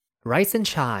Rise and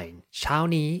Shine เช้า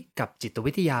นี้กับจิต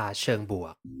วิทยาเชิงบว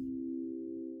ก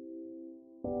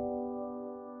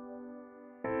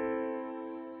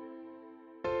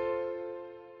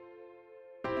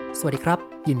สวัสดีครับ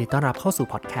ยินดีต้อนรับเข้าสู่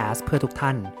พอดแคสต์เพื่อทุกท่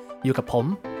านอยู่กับผม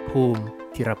ภูมิ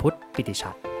ธีรพุทธปิติ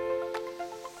ชัด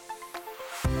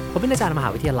ผมเป็นอาจารย์มหา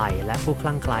วิทยาลัยและผู้ค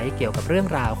ลั่งไคล้เกี่ยวกับเรื่อง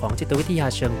ราวของจิตวิทยา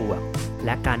เชิงบวกแล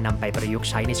ะการนำไปประยุกต์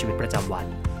ใช้ในชีวิตประจำวัน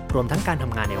รวมทั้งการท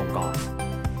ำงานในองค์กร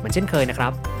เหมือนเช่นเคยนะค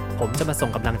รับผมจะมาส่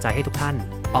งกำลังใจให้ทุกท่าน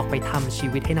ออกไปทำชี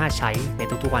วิตให้น่าใช้ใน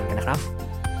ทุกๆวันกันนะครับ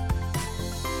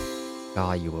ก็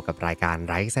อยู่กับรายการ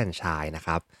Rise and Shine นะค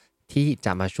รับที่จ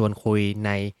ะมาชวนคุยใ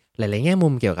นหลายๆแง่มุ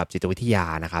มเกี่ยวกับจิตวิทยา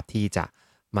นะครับที่จะ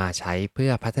มาใช้เพื่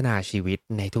อพัฒนาชีวิต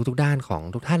ในทุกๆด้านของ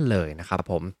ทุกท่านเลยนะครับ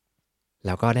ผมแ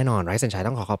ล้วก็แน่นอน Rise and Shine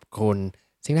ต้องขอบคุณ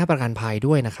สิงห์นาประกันภัย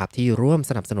ด้วยนะครับที่ร่วม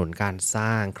สนับสนุนการสร้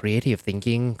าง Creative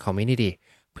Thinking Community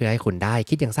เพื่อให้คุณได้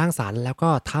คิดอย่างสร้างสรรค์แล้วก็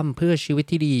ทำเพื่อชีวิต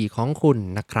ที่ดีของคุณ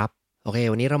นะครับโอเค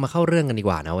วันนี้เรามาเข้าเรื่องกันดีก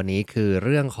ว่านะวันนี้คือเ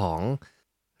รื่องของ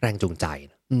แรงจูงใจ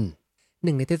ห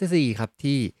นึ่งในทฤษฎีครับ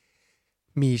ที่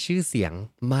มีชื่อเสียง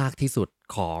มากที่สุด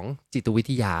ของจิตวิ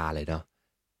ทยาเลยเนาะ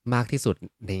มากที่สุด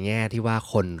ในแง่ที่ว่า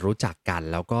คนรู้จักกัน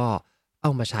แล้วก็เอ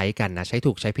ามาใช้กันนะใช้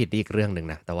ถูกใช้ผิดอีกเรื่องหนึ่ง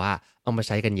นะแต่ว่าเอามาใ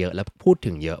ช้กันเยอะแล้วพูด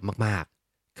ถึงเยอะมาก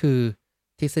ๆคือ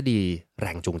ทฤษฎีแร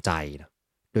งจูงใจนะ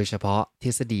โดยเฉพาะทฤ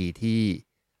ษฎีที่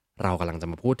เรากำลังจะ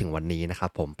มาพูดถึงวันนี้นะครั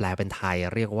บผมแปลเป็นไทย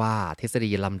เรียกว่าทฤษฎี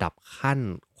ลำดับขั้น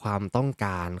ความต้องก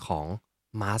ารของ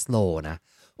มาสโลว์นะ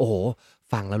โอ้โห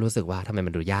ฟังแล้วรู้สึกว่าทำไม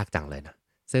มันดูยากจังเลยนะ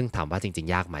ซึ่งถามว่าจริง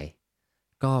ๆยากไหม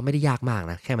ก็ไม่ได้ยากมาก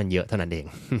นะแค่มันเยอะเท่านั้นเอง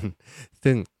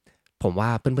ซึ่งผมว่า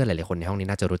เพื่อนๆหลายๆคนในห้องนี้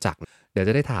น่าจะรู้จักเดี๋ยวจ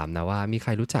ะได้ถามนะว่ามีใค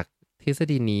รรู้จักทฤษ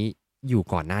ฎีนี้อยู่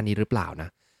ก่อนหน้านี้หรือเปล่านะ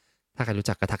ถ้าใครรู้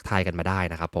จักก็ทักทายกันมาได้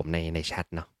นะครับผมในแชท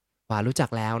เนาะว่ารู้จัก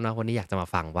แล้วนะวันนี้อยากจะมา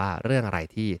ฟังว่าเรื่องอะไร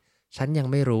ที่ฉันยัง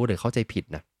ไม่รู้หรือเข้าใจผิด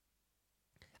นะ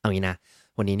เอางี้นะ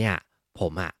วันนี้เนี่ยผ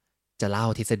มจะเล่า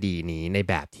ทฤษฎีนี้ใน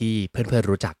แบบที่เพื่อนๆ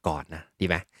รู้จักก่อนนะดี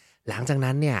ไหมหลังจาก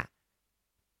นั้นเนี่ย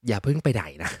อย่าเพิ่งไปไหน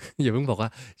นะ อย่าเพิ่งบอกว่า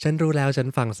ฉันรู้แล้วฉัน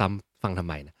ฟังซ้ำฟังทำ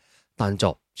ไมนะตอนจ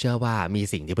บเชื่อว่ามี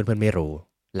สิ่งที่เพื่อนๆไม่รู้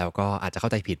แล้วก็อาจจะเข้า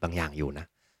ใจผิดบางอย่างอยู่นะ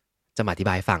จะมาอธิบ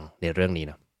ายฟังในเรื่องนี้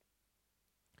นะ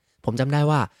ผมจำได้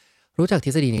ว่ารู้จักทฤ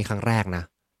ษฎีนี้ครั้งแรกนะ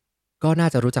ก็น่า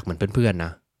จะรู้จักเหมือนเพื่อนๆน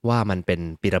ะว่ามันเป็น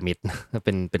พีระมิด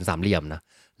เป็นสามเหลี่ยมนะ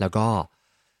แล้วก็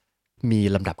มี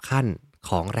ลำดับขั้น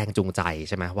ของแรงจูงใจใ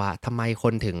ช่ไหมว่าทำไมค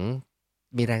นถึง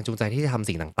มีแรงจูงใจที่จะทำ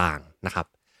สิ่งต่างๆนะครับ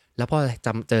แล้วพอ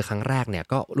เจอครั้งแรกเนี่ย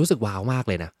ก็รู้สึกว้าวมาก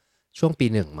เลยนะช่วงปี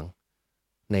หนึ่งมั้ง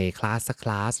ในคลาสสักค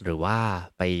ลาสหรือว่า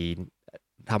ไป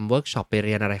ทำเวิร์กช็อปไปเ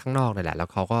รียนอะไรข้างนอกนี่แหละแล้ว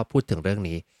เขาก็พูดถึงเรื่อง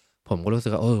นี้ผมก็รู้สึ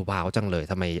กว่าว้าวจังเลย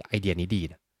ทำไมไอเดียนี้ดี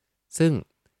นะซึ่ง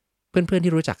เพื่อนๆ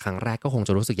ที่รู้จักครั้งแรกก็คงจ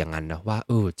ะรู้สึกอย่างนั้นนะว่า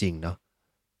จริงเนาะ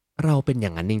เราเป็นอย่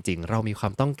างนั้นจริงๆเรามีควา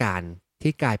มต้องการ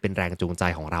ที่กลายเป็นแรงจูงใจ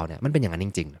ของเราเนี่ยมันเป็นอย่างนั้นจ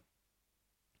ริง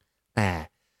ๆแต่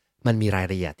มันมีราย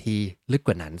ละเอียดที่ลึกก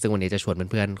ว่านั้นซึ่งวันนี้จะชวน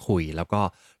เพื่อนๆคุยแล้วก็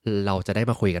เราจะได้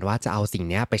มาคุยกันว่าจะเอาสิ่ง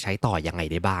นี้ไปใช้ต่อยังไง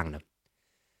ได้บ้างนะ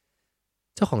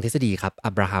เจ้าของทฤษฎีครับ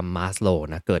อับราฮัมมาสโลว์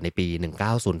นะเกิดในปี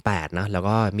1908นะแล้ว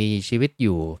ก็มีชีวิตอ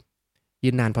ยู่ยื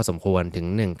นนานพอสมควรถึง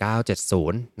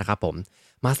1970นะครับผม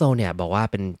มาสโลว์เนี่ยบอกว่า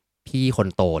เป็นพี่คน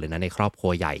โตเลยนะในครอบครั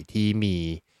วใหญ่ที่มี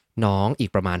น้องอี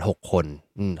กประมาณ6คน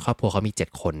ครอบครัวเขามี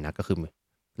7คนนะก็คือ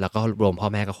แล้วก็รวมพ่อ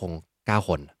แม่ก็คง9ค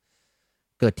น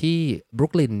เกิดที่บรุ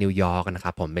กลินนิวยอร์กนะค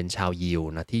รับผมเป็นชาวยิว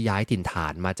นะที่ย้ายถิ่นฐา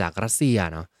นมาจากรัสเซีย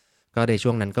เนาะก็ในช่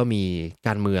วงนั้นก็มีก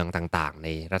ารเมืองต่างๆใน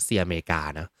รัสเซียอเมริกา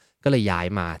นะก็เลยย้าย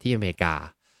มาที่อเมริกา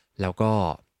แล้วก็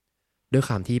ด้วยค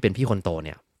วามที่เป็นพี่คนโตเ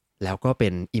นี่ยแล้วก็เป็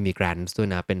นอิมิเกรนต์ด้วย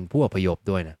นะเป็นผู้อพยพ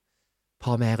ด้วยนะพ่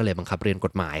อแม่ก็เลยบังคับเรียนก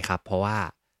ฎหมายครับเพราะว่า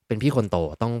เป็นพี่คนโต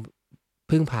ต้อง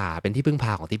พึ่งพาเป็นที่พึ่งพ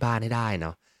าของที่บ้านให้ได้เน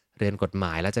าะเรียนกฎหม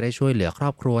ายแล้วจะได้ช่วยเหลือครอ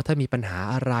บครัวถ้ามีปัญหา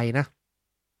อะไรนะ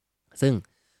ซึ่ง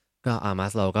ก็มา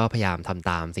สโลว์ก็พยายามทำ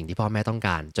ตามสิ่งที่พ่อแม่ต้องก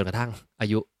ารจนกระทั่งอา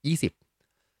ยุ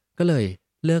20ก็เลย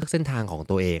เลือกเส้นทางของ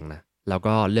ตัวเองนะแล้ว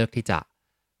ก็เลือกที่จะ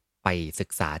ไปศึก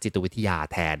ษาจิตวิทยา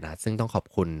แทนนะซึ่งต้องขอบ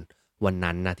คุณวัน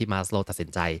นั้นนะที่มาสโลว์ตัดสิน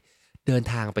ใจเดิน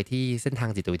ทางไปที่เส้นทาง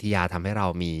จิตวิทยาทำให้เรา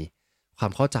มีควา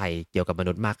มเข้าใจเกี่ยวกับม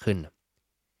นุษย์มากขึ้น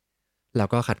แล้ว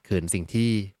ก็ขัดขืนสิ่งที่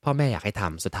พ่อแม่อยากให้ท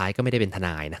ำสุดท้ายก็ไม่ได้เป็นทน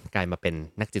ายนะกลายมาเป็น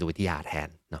นักจิตวิทยาแทน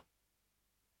เนาะ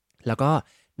แล้วก็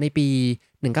ในปี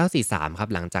1943ครับ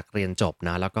หลังจากเรียนจบน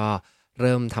ะแล้วก็เ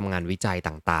ริ่มทำงานวิจัย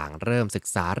ต่างๆเริ่มศึก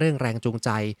ษาเรื่องแรงจูงใจ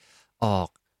ออก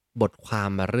บทความ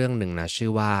มาเรื่องหนึ่งนะชื่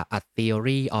อว่า A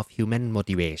Theory of Human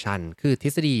Motivation คือทฤ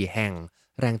ษฎีแห่ง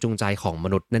แรงจูงใจของม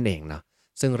นุษย์นั่นเองนะ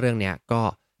ซึ่งเรื่องเนี้ยก็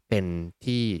เป็น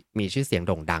ที่มีชื่อเสียงโ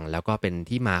ด่งดังแล้วก็เป็น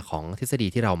ที่มาของทฤษฎี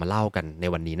ที่เรามาเล่ากันใน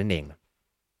วันนี้นั่นเองนะ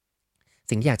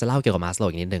สิ่งที่อยากจะเล่าเกี่ยวกับมาสโล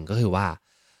ว์อีกนิดหนึ่งก็คือว่า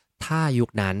ถ้ายุค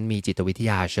นั้นมีจิตวิท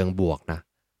ยาเชิงบวกนะ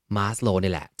มาสโลว์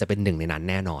นี่แหละจะเป็นหนึ่งในนั้น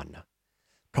แน่นอนนะ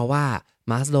เพราะว่า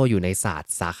มาสโลว์อยู่ในศาสต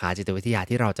ร์สาขาจิตวิทยา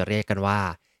ที่เราจะเรียกกันว่า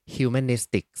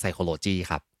humanistic psychology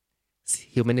ครับ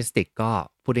humanistic ก็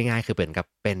พูดง่ายๆคือเ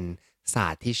ป็นศา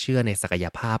สตร์ที่เชื่อในศักย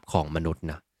ภาพของมนุษย์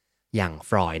นะอย่าง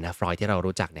ฟรอยด์นะฟรอยด์ที่เรา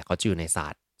รู้จักเนี่ยเขาจะอยู่ในศา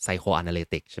สตร์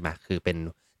psychoanalytic ใช่ไหมคือเป็น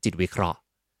จิตวิเคราะห์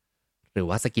หรือ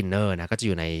ว่าสกินเนอร์นะก็จะอ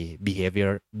ยู่ใน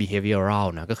behavioral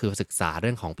นะก็คือศึกษาเ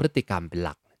รื่องของพฤติกรรมเป็นห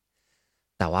ลัก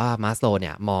แต่ว่ามาสโลว์เ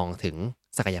นี่ยมองถึง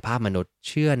ศักยภาพมนุษย์เ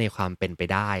ชื่อในความเป็นไป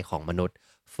ได้ของมนุษย์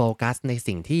โฟกัสใน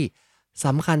สิ่งที่ส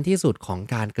ำคัญที่สุดของ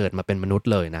การเกิดมาเป็นมนุษย์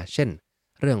เลยนะเช่น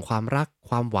เรื่องความรัก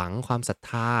ความหวังความศรัท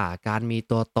ธาการมี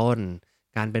ตัวตน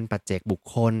การเป็นปัจเจกบุค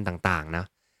คลต่างๆนะ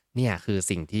เนี่ยคือ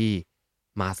สิ่งที่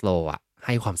มาสโลว์ใ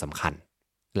ห้ความสำคัญ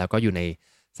แล้วก็อยู่ใน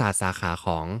ศาสตร์สาขาข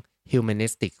อง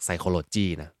humanistic psychology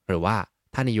นะหรือว่า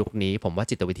ถ้าในยุคนี้ผมว่า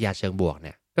จิตวิทยาเชิงบวกเ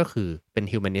นี่ยก็คือเป็น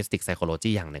humanistic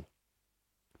psychology อย่างหนึ่ง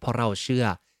เพราะเราเชื่อ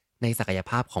ในศักย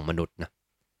ภาพของมนุษย์นะ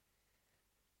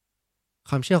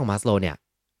ความเชื่อของมาสโลว์เนี่ย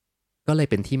ก็เลย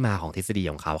เป็นที่มาของทฤษฎี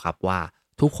ของเขาครับว่า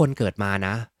ทุกคนเกิดมา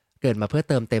เพื่อ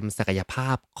เติมเต็มศักยภา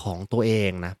พของตัวเอ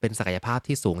งนะเป็นศักยภาพ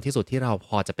ที่สูงที่สุดที่เราพ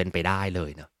อจะเป็นไปได้เลย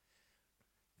เนะ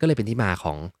ก็เลยเป็นที่มาข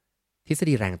องทฤษ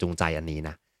ฎีแรงจูงใจอันนี้น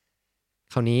ะ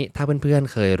คราวนี้ถ้าเพื่อน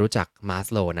ๆเคยรู้จักมาส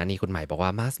โลว์นะนี่คุณใหม่บอกว่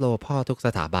ามาสโลว์พ่อทุกส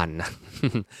ถาบันนะ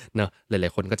เนอะหลา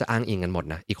ยๆคนก็จะอ้างอิงกันหมด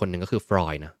นะอีกคนหนึ่งก็คือฟรอ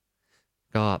ยด์นะ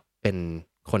ก็เป็น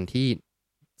คนที่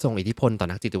ส่งอิทธิพลต่อ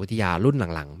นักจิตวิทยารุ่น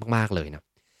หลังๆมากๆเลยนะ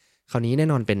คราวนี้แน่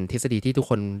นอนเป็นทฤษฎีที่ทุก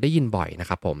คนได้ยินบ่อยนะ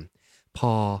ครับผมพ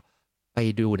อไป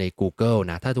ดูใน Google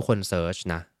นะถ้าทุกคนเซิร์ช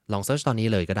นะลองเซิร์ชตอนนี้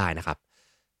เลยก็ได้นะครับ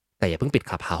แต่อย่าเพิ่งปิด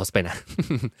Clubhouse ไปนะ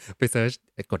ไปเซิร์ช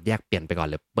กดแยกเปลี่ยนไปก่อน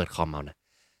หรือเปิดคอมเอานะ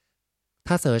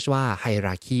ถ้าเซิร์ชว่า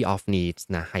hierarchy of needs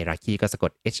นะ hierarchy ก็สะก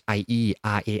ด h i e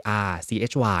r a r c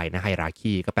h y นะ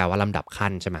hierarchy ก็แปลว่าลำดับขั้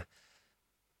นใช่ไหม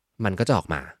มันก็จะออก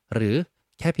มาหรือ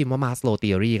แค่พิมพ์ว่า Maslow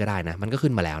theory ก็ได้นะมันก็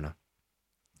ขึ้นมาแล้วเนาะ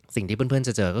สิ่งที่เพื่อนๆจ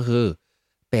ะเจอก็คือ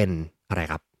เป็นอะไร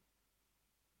ครับ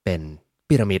เป็น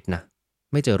พีระมิดนะ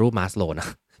ไม่เจอรูปมาสโลว์นะ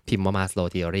พิมพ์ว่า Maslow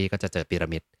theory ก็จะเจอพีระ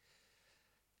มิด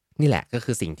นี่แหละก็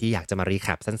คือสิ่งที่อยากจะมารีแค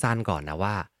ปสั้นๆก่อนนะ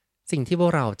ว่าสิ่งที่พว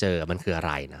กเราเจอมันคืออะไ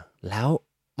รนะแล้ว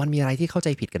มันมีอะไรที่เข้าใจ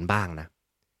ผิดกันบ้างนะ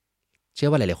เชื่อ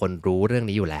ว่าหลายๆคนรู้เรื่อง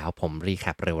นี้อยู่แล้วผมรีแค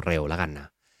ปเร็วๆแล้วกันนะ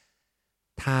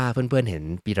ถ้าเพื่อนๆเห็น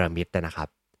พีระมิดนะครับ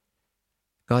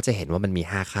ก็จะเห็นว่ามันมี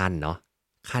5ขั้นเนาะ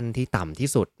ขั้นที่ต่ำที่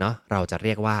สุดเนาะเราจะเ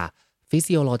รียกว่า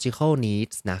physiological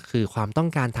needs นะคือความต้อง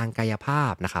การทางกายภา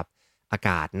พนะครับอาก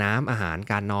าศน้ำอาหาร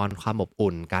การนอนความอบ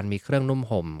อุ่นการมีเครื่องนุ่ม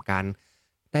ห่มการ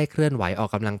ได้เคลื่อนไหวออก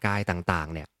กำลังกายต่าง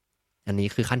ๆเนี่ยอันนี้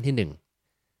คือขั้นที่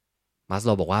1มาสโล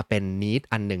ว์บอกว่าเป็น need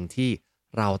อันหนึ่งที่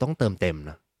เราต้องเติมเต็ม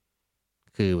นะ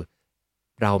คือ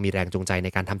เรามีแรงจูงใจใน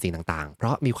การทำสิ่งต่างๆเพร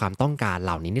าะมีความต้องการเห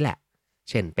ล่านี้นี่แหละ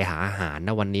เช่นไปหาอาหารน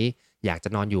ะวันนี้อยากจะ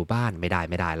นอนอยู่บ้านไม่ไ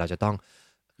ด้เราจะต้อง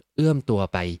เอื้อมตัว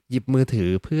ไปหยิบมือถือ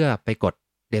เพื่อไปกด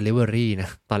Delivery นะ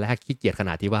ตอนแรกขี้เกียจขน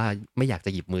าดที่ว่าไม่อยากจ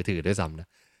ะหยิบมือถือด้วยซ้ำนะ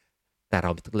แต่เร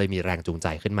าเลยมีแรงจูงใจ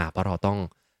ขึ้นมาเพราะเราต้อง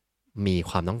มี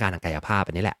ความต้องการทางกายภาพ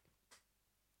อันนี้แหละ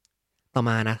ต่อ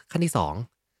มานะขั้นที่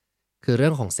2คือเรื่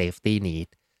องของ safety need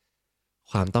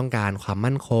ความต้องการความ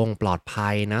มั่นคงปลอดภั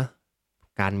ยนะ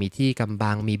การมีที่กำ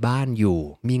บังมีบ้านอยู่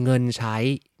มีเงินใช้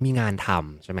มีงานท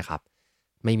ำใช่ไหมครับ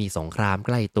ไม่มีสงครามใ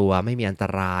กล้ตัวไม่มีอันต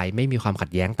รายไม่มีความขัด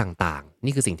แย้งต่างๆ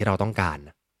นี่คือสิ่งที่เราต้องการ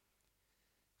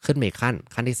ขึ้นมาอีก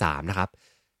ขั้นที่3นะครับ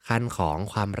ขั้นของ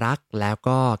ความรักแล้ว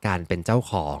ก็การเป็นเจ้า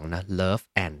ของนะ love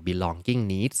and belonging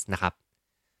needs นะครับ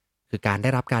คือการได้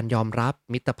รับการยอมรับ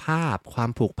มิตรภาพความ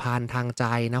ผูกพันทางใจ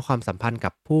นะความสัมพันธ์กั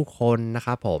บผู้คนนะค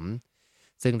รับผม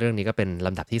ซึ่งเรื่องนี้ก็เป็นล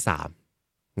ำดับที่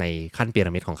3ในขั้นพีร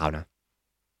ะมิดของเขานะ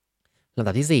ลำ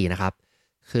ดับที่4นะครับ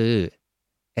คือ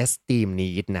esteem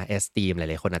need นะ esteem หล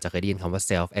ายๆคนอาจจะเคยได้ยินคำว่า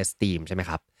self esteem ใช่ไหม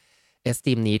ครับ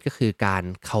esteem need ก็คือการ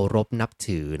เคารพนับ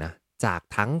ถือนะจาก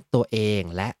ทั้งตัวเอง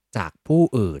และจากผู้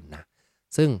อื่นนะ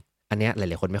ซึ่งอันเนี้ยหลา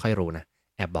ยๆคนไม่ค่อยรู้นะ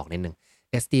แอบบอกนิดนึง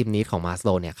esteem need ของ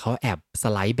Maslow เนี่ยเขาแอบส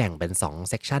ไลด์แบ่งเป็น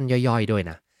2 section ย่อยๆด้วย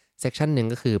นะ section หนึ่ง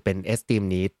ก็คือเป็น esteem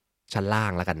need ชั้นล่า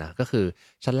งแล้วกันนะก็คือ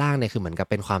ชั้นล่างเนี่ยคือเหมือนกับ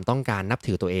เป็นความต้องการนับ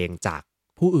ถือตัวเองจาก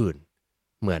ผู้อื่น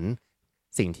เหมือน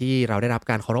สิ่งที่เราได้รับ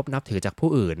การเคารพนับถือจากผู้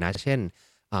อื่นนะเช่น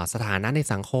สถานะใน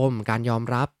สังคมการยอม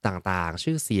รับต่างๆ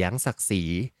ชื่อเสียงศักดิ์ศรี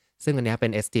ซึ่งอันนี้เป็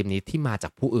น esteem need ที่มาจา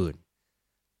กผู้อื่น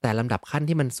แต่ลำดับขั้น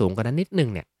ที่มันสูงกว่านั้นนิดนึง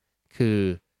เนี่ยคือ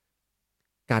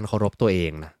การเคารพตัวเอ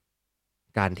งนะ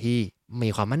การที่มี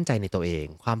ความมั่นใจในตัวเอง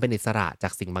ความเป็นอิสระจา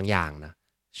กสิ่งบางอย่างนะ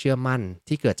เชื่อมั่น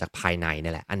ที่เกิดจากภายใน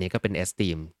นี่แหละอันนี้ก็เป็น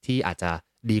esteem ที่อาจจะ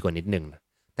ดีกว่านิดนึงนะ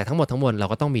แต่ทั้งหมดทั้งมวลเรา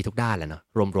ก็ต้องมีทุกด้านแหละนะ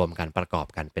รวมๆกันประกอบ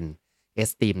กันเป็น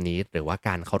esteem need หรือว่าก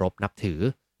ารเคารพนับถือ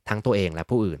ทั้งตัวเองและ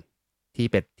ผู้อื่นที่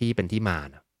เป็นที่มา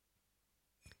นะ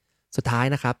สุดท้าย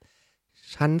นะครับ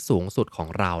ชั้นสูงสุดของ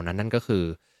เรานั่นก็คือ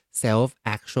self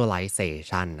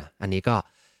actualization นะอันนี้ก็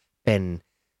เป็น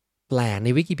แปลใน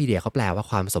วิกิพีเดียเขาแปลว่า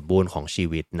ความสมบูรณ์ของชี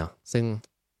วิตเนาะซึ่ง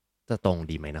จะตรง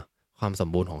ดีไหมเนาะความสม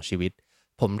บูรณ์ของชีวิต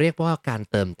ผมเรียกว่าการ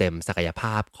เติมเต็มศักยภ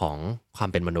าพของความ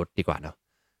เป็นมนุษย์ดีกว่าเนาะ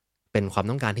เป็นความ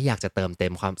ต้องการที่อยากจะเติมเต็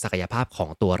มความศักยภาพของ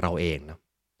ตัวเราเองเนาะ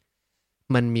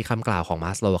มันมีคำกล่าวของม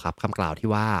าสโลว์ครับคำกล่าวที่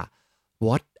ว่า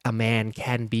what a man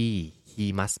can be he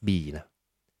must be นะ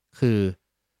คือ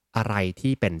อะไร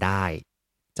ที่เป็นได้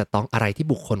จะต้องอะไรที่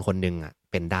บุคคลคนหนึ่งอ่ะ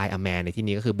เป็นได้ a man ในที่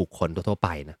นี้ก็คือบุคคลทั่วๆไป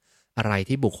นะอะไร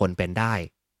ที่บุคคลเป็นได้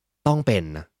ต้องเป็น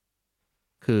นะ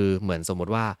คือเหมือนสมม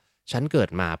ติว่าฉันเกิด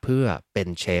มาเพื่อเป็น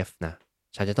เชฟนะ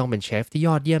ฉันจะต้องเป็นเชฟที่ย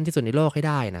อดเยี่ยมที่สุดในโลกให้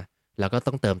ได้นะแล้วก็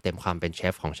ต้องเติมเต็มความเป็นเช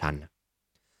ฟของฉัน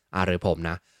หรือผม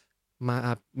นะมา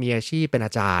มีอาชีพเป็นอ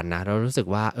าจารย์นะเรารู้สึก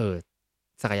ว่า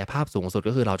ศักยภาพสูงสุด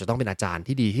ก็คือเราจะต้องเป็นอาจารย์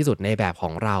ที่ดีที่สุดในแบบขอ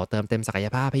งเราเติมเต็มศักย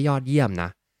ภาพให้ยอดเยี่ยมนะ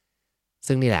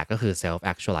ซึ่งนี่แหละก็คือ self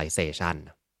actualization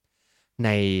ใน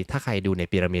ถ้าใครดูใน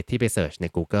พีระมิดที่ไปเสิร์ชใน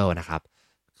Google นะครับ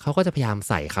เขาก็จะพยายาม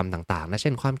ใส่คำต่างๆนะเ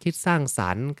ช่นความคิดสร้างส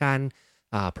รรค์การ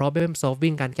problem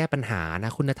solving การแก้ปัญหาน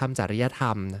ะคุณธรรมจริยธร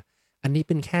รมนะอันนี้เ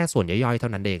ป็นแค่ส่วนย่อยๆเท่า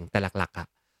นั้นเองแต่หลักๆอะ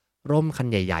ร่มคัน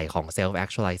ใหญ่ๆของ self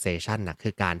actualization นะคื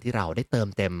อการที่เราได้เติม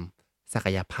เต็มศัก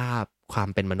ยภาพความ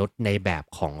เป็นมนุษย์ในแบบ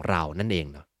ของเรานั่นเอง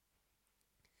เนาะ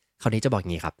คราวนี้จะบอกอย่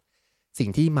างนี้ครับสิ่ง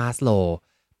ที่มาสโลว์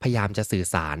พยายามจะสื่อ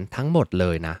สารทั้งหมดเล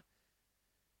ยนะ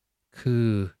คือ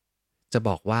จะบ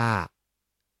อกว่า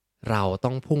เราต้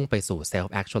องพุ่งไปสู่ self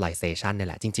actualization เนี่ย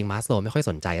แหละจริงๆมาสโลว์ไม่ค่อย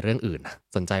สนใจเรื่องอื่นนะ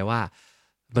สนใจว่า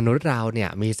มนุษย์เราเนี่ย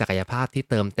มีศักยภาพที่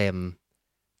ต้อง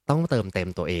เติมเต็ม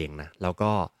ตัวเองนะแล้ว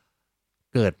ก็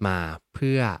เกิดมาเ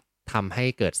พื่อทำให้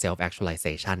เกิด self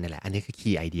actualization เนี่ยแหละอันนี้คือ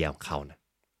key idea ของเขานะ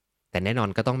แต่แน่นอน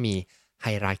ก็ต้องมีไฮ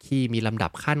ราคีมีลำดั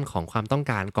บขั้นของความต้อง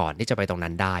การก่อนที่จะไปตรง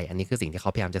นั้นได้อันนี้คือสิ่งที่เข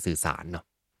าพยายามจะสื่อสารเนาะ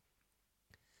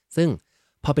ซึ่ง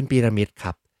พอเป็นพีระมิดค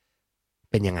รับ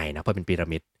เป็นยังไงนะพอเป็นพีระ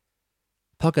มิด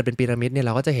พอเกิดเป็นพีระมิดเนี่ยเร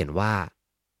าก็จะเห็นว่า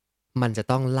มันจะ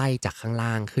ต้องไล่จากข้าง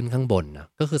ล่างขึ้นข้างบนนะ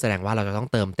ก็คือแสดงว่าเราจะต้อง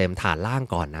เติมเต็มฐานล่าง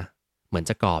ก่อนนะเหมือน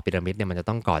จะก่อพีระมิดเนี่ยมันจะ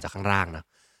ต้องก่อจากข้างล่างนะ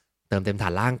เติมเต็มฐา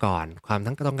นล่างก่อนความ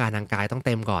ต้องการทางกายต้องเ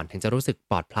ต็มก่อนถึงจะรู้สึก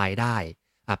ปลอดภัยได้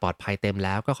ปลอดภัยเต็มแ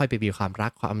ล้วก็ค่อยไปมีความรั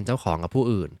กความเป็นเจ้าของกับผู้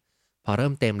อื่นพอเริ่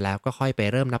มเต็มแล้วก็ค่อยไป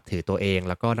เริ่มนับถือตัวเอง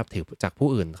แล้วก็นับถือจากผู้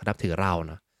อื่นเขานับถือเรา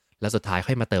นะแล้วสุดท้าย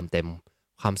ค่อยมาเติมเต็ม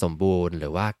ความสมบูรณ์หรื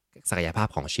อว่าศักยภาพ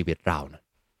ของชีวิตเรานะ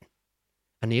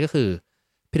อันนี้ก็คือ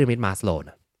พีระมิดมาสโลว์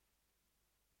นะ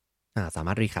สาม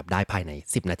ารถรีแคปได้ภายใน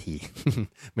10นาที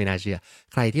ไม่น่าเชื่อ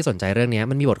ใครที่สนใจเรื่องนี้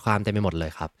มันมีบทความเต็มไปหมดเล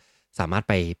ยครับสามารถ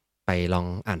ไปลอง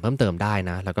อ่านเพิ่มเติมได้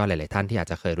นะแล้วก็หลายๆท่านที่อาจ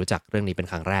จะเคยรู้จักเรื่องนี้เป็น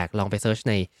ครั้งแรกลองไปเซิร์ช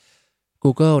ใน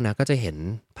Google นะก็จะเห็น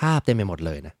ภาพเต็มไปหมดเ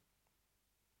ลยนะ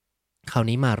คราว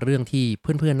นี้มาเรื่องที่เ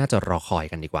พื่อนๆน่าจะรอคอย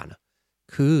กันดีกว่านะ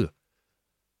คือ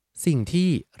สิ่งที่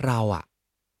เรา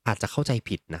อาจจะเข้าใจ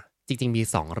ผิดนะจริงๆมี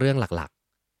2เรื่องหลัก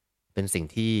ๆเป็นสิ่ง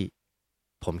ที่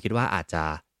ผมคิดว่าอาจจะ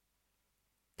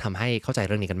ทำให้เข้าใจเ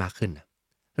รื่องนี้กันมากขึ้นนะ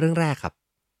เรื่องแรกครับ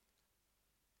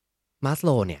มาสโล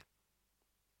ว์เนี่ย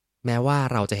แม้ว่า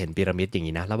เราจะเห็นพีระมิดอย่าง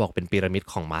นี้นะแล้วบอกเป็นพีระมิด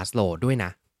ของมาสโลว์ด้วยน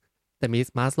ะแต่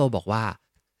มาสโลว์บอกว่า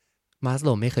มาสโล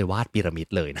ว์ไม่เคยวาดพีระมิด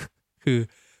เลยนะคือ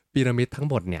พีระมิดทั้ง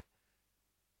หมดเนี่ย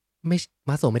ไม่ม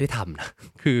าสโลว์ไม่ได้ทำนะ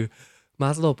คือมา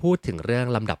สโลว์พูดถึงเรื่อง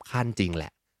ลำดับขั้นจริงแหล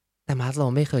ะแต่มาสโล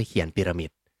ว์ไม่เคยเขียนพีระมิ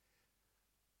ด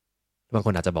บางค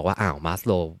นอาจจะบอกว่าอ้าวมาสโ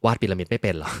ลว์วาดพีระมิดไม่เ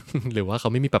ป็นหรอ หรือว่าเขา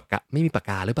ไม่มีปาก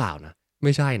กาหรือเปล่านะไ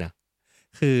ม่ใช่นะ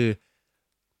คือ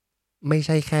ไม่ใ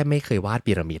ช่แค่ไม่เคยวาด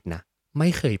พีระมิดนะไม่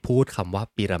เคยพูดคำว่า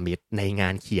พีระมิดในงา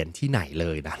นเขียนที่ไหนเล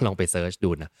ยนะลองไปเซิร์ชดู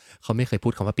นะเขาไม่เคยพู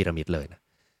ดคำว่าพีระมิดเลยนะ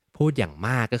พูดอย่างม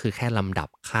ากก็คือแค่ลำดับ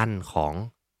ขั้นของ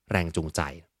แรงจูงใจ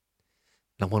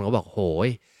บางคนก็บอกโหย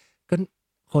ก็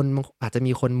คนอาจจะ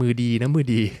มีคนมือดีนะมือ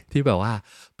ดีที่แบบว่า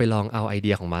ไปลองเอาไอเดี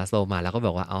ยของมาสโลว์มาแล้วก็บ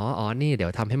อกว่าอ๋อนี่เดี๋ย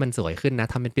วทำให้มันสวยขึ้นนะ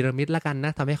ทำเป็นพีระมิดละกันน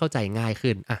ะทำให้เข้าใจง่าย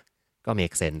ขึ้นก็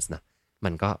make sense นะมั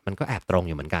นก็แอบตรงอ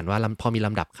ยู่เหมือนกันว่าพอมีล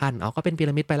ำดับขั้นก็เป็นพี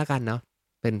ระมิดไปละกันเนาะ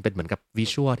เป็นเหมือนกับวิ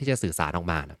ชวลที่จะสื่อสารออก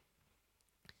มานะ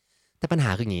แต่ปัญห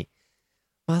าคืออย่างนี้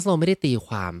มาสโลว์ไม่ได้ตีค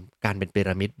วามการเป็นพีร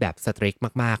ะมิดแบบสตริก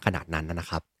มากๆขนาดนั้นนะ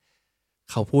ครับ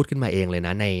เขาพูดขึ้นมาเองเลยน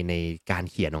ะในการ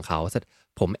เขียนของเขา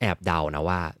ผมแอบเดานะ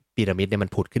ว่าพีระมิดเนี่ยมัน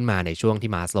ผุดขึ้นมาในช่วงที่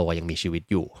มาสโลว์ยังมีชีวิต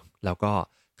อยู่แล้วก็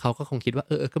เขาก็คงคิดว่า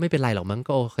ก็ไม่เป็นไรหรอกมั้ง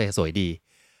ก็โอเคสวยดี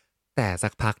แต่สั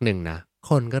กพักหนึ่งนะ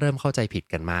คนก็เริ่มเข้าใจผิด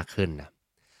กันมากขึ้นนะ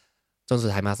จนสุด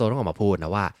ท้ายมาสโลว์ต้องออกมาพูดน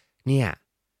ะว่าเนี่ย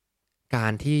กา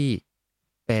รที่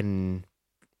เป็น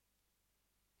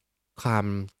ความ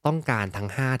ต้องการทั้ง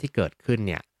5ที่เกิดขึ้นเ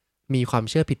นี่ยมีความ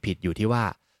เชื่อผิดๆอยู่ที่ว่า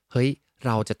เฮ้ยเ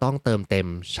ราจะต้องเติมเต็ม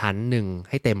ชั้นหนึ่ง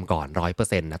ให้เต็มก่อน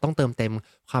 100% นะต้องเติมเต็ม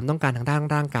ความต้องการทางด้าน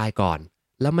ร่างกายก่อน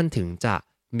แล้วมันถึงจะ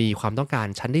มีความต้องการ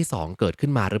ชั้นที่2เกิดขึ้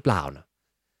นมาหรือเปล่านะ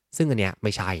ซึ่งอันเนี้ยไ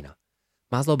ม่ใช่นะ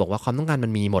มาสโลว์บอกว่าความต้องการมั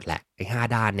นมีหมดแหละไอ้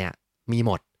5ด้านเนี่ยมีห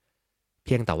มดเ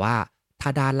พียงแต่ว่า ถ้า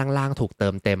ด้านล่างๆถูกเติ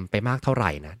มเต็มไปมากเท่าไห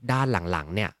ร่นะด้านหลัง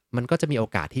ๆเนี่ยมันก็จะมีโอ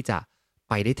กาสที่จะ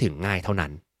ไปได้ถึงง่ายเท่านั้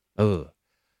นเออ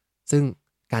ซึ่ง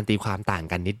การตีความต่าง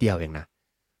กันนิดเดียวเองนะ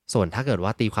ส่วนถ้าเกิดว่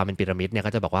าตีความเป็นพีระมิดเนี่ย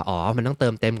ก็จะบอกว่าอ๋อมันต้องเติ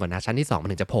มเต็มก่อนนะชั้นที่2มัน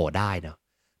ถึงจะโผล่ได้เนาะ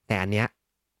แต่อันเนี้ย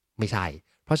ไม่ใช่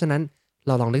เพราะฉะนั้นเ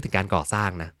ราลองนึกถึงการก่อสร้าง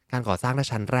นะการก่อสร้างถ้า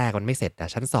ชั้นแรกมันไม่เสร็จแต่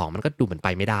ชั้น2มันก็ดูเหมือนไป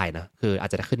ไม่ได้นะคืออาจ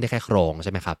จะขึ้นได้แค่โครงใ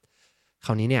ช่ไหมครับคร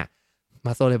าวนี้เนี่ยม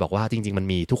าโซเลยบอกว่าจริงๆมัน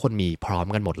มีทุกคนมีพร้อม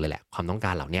กันหมดเลยแหละความต้องก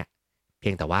ารเหล่าเนี้ย เพี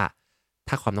ยงแต่ว่า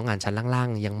ถ้าความต้องการชั้นล่าง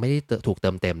ๆยังไม่ได้ถูกเติ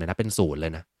มเต็มเลยนะเป็นศูนย์เล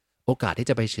ยนะโอกาสที่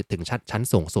จะไปถึงชั้น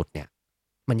สูงสุดเนี่ย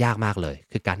มันยากมากเลย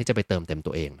คือการที่จะไปเติมเต็ม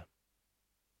ตัวเอง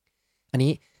อัน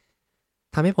นี้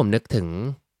ทำให้ผมนึกถึง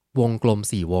วงกลม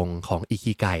4วงของอิ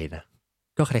คิไกนะ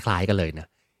ก็คล้ายๆกันเลยนะ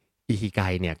อิคิไก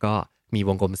เนี่ยก็มีว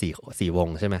งกลมสี่วง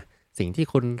ใช่ไหมสิ่งที่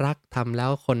คุณรักทำแล้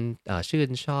วคนชื่น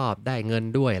ชอบได้เงิน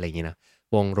ด้วยอะไรอย่างนี้นะ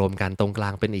วงรวมกันตรงกลา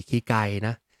งเป็นอิคิไกน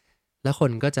ะแล้วค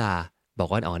นก็จะบอก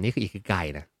ว่าอ๋อนี่คืออิคิไก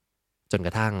นะจนก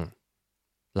ระทั่ง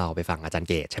เราไปฟังอาจารย์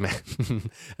เกตใช่ไหม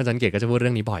อาจารย์เกตก็จะพูดเ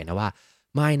รื่องนี้บ่อยนะว่า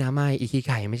ไม่นะไม่อิคิไ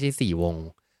กไม่ใช่4วง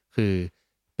คือ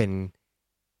เป็น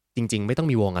จริงๆไม่ต้อง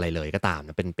มีวงอะไรเลยก็ตามน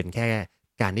ะเป็นแค่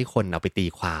การที่คนเอาไปตี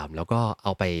ความแล้วก็เอ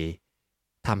าไป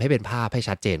ทำให้เป็นภาพให้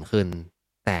ชัดเจนขึ้น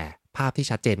แต่ภาพที่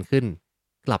ชัดเจนขึ้น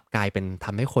กลับกลายเป็นท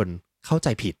ำให้คนเข้าใจ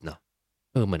ผิดเนาะ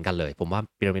เหมือนกันเลยผมว่า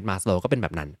พีระมิดมาสโลว์ก็เป็นแบ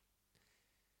บนั้น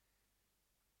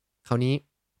คราวนี้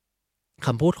ค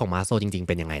ำพูดของมาสโลว์จริงๆ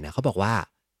เป็นยังไงนะเขาบอกว่า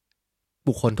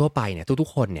บุคคลทั่วไปเนี่ยทุก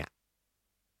ๆคนเนี่ย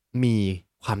มี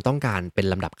ความต้องการเป็น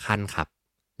ลำดับขั้นครับ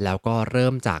แล้วก็เริ่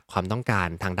มจากความต้องการ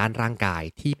ทางด้านร่างกาย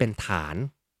ที่เป็นฐาน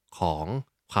ของ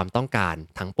ความต้องการ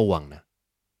ทั้งปวงนะ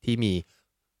ที่มี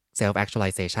self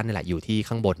actualization นี่แหละอยู่ที่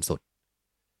ข้างบนสุด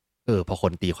พอค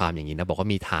นตีความอย่างนี้นะบอกว่า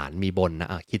มีฐานมีบนนะ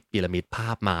คิดพีระมิดภา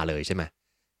พมาเลยใช่ไหม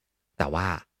แต่ว่า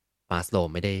มาสโล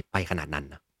ว์ไม่ได้ไปขนาดนั้น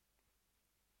นะ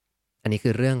อันนี้คื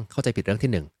อเรื่องเข้าใจผิดเรื่อง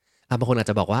ที่หนึ่งบางคนอาจ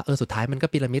จะบอกว่าสุดท้ายมันก็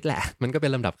พีระมิดแหละมันก็เป็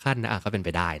นลำดับขั้นนะก็เป็นไป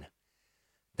ได้นะ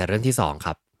แต่เรื่องที่สองค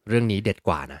รับเรื่องนี้เด็ดก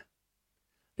ว่านะ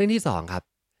เรื่องที่สองครับ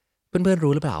เพื่อนๆ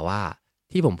รู้หรือเปล่าว่า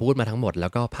ที่ผมพูดมาทั้งหมดแล้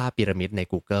วก็ภาพพีระมิดใน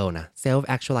Google นะ self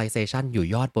actualization อยู่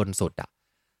ยอดบนสุดอะ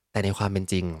แต่ในความเป็น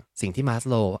จริงสิ่งที่มาส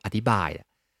โลว์อธิบาย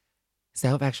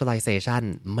self actualization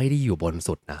ไม่ได้อยู่บน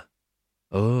สุดนะ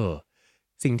เออ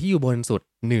สิ่งที่อยู่บนสุด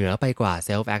เหนือไปกว่า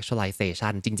self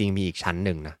actualization จริงๆมีอีกชั้นห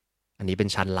นึ่งนะอันนี้เป็น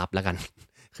ชั้นลับแล้วกัน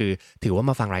คือถือว่า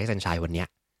มาฟังไรซ์แอนชัยวันเนี้ย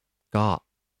ก็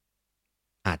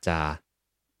อาจจะ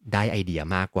ได้ไอเดีย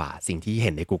มากกว่าสิ่งที่เ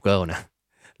ห็นใน Google นะ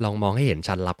ลองมองให้เห็น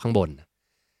ชั้นลับข้างบน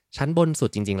ชั้นบนสุด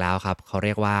จริงๆแล้วครับเขาเ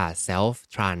รียกว่า self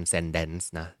transcendence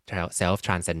นะ self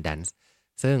transcendence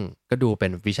ซึ่งก็ดูเป็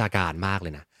นวิชาการมากเล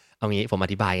ยนะเอางี้ผมอ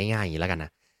ธิบายง่ายๆอย่างนี้แล้วกันน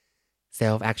ะ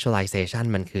self actualization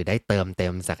มันคือได้เติมเต็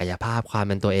มศักยภาพความเ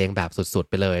ป็นตัวเองแบบสุดๆ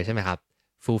ไปเลยใช่ไหมครับ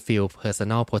fulfill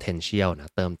personal potential นะ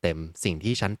เติมเต็มสิ่ง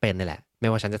ที่ฉันเป็นนี่แหละไม่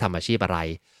ว่าฉันจะทำอาชีพอะไร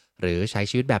หรือใช้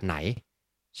ชีวิตแบบไหน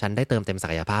ฉันได้เติมเต็มศั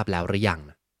กยภาพแล้วหรือยัง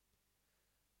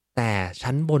แต่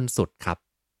ชั้นบนสุดครับ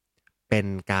เป็น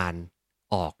การ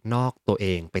ออกนอกตัวเอ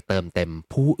งไปเติมเต็ม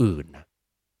ผู้อื่นนะ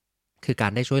คือกา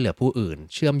รได้ช่วยเหลือผู้อื่น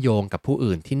เชื่อมโยงกับผู้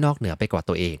อื่นที่นอกเหนือไปกว่า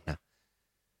ตัวเองนะ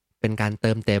เป็นการเ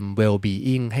ติมเต็ม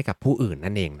well-being ให้กับผู้อื่น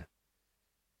นั่นเองนะ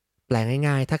แปล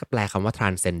ง่ายๆถ้าแปลคำว่า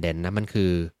transcendent นะมัน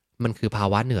คือภา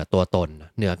วะเหนือตัวตน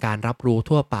เหนือการรับรู้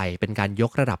ทั่วไปเป็นการย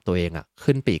กระดับตัวเองอะ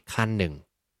ขึ้นไปอีกขั้นหนึ่ง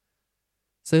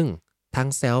ซึ่งทั้ง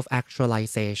self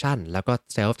actualization แล้วก็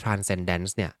self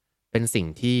transcendence เนี่ยเป็นสิ่ง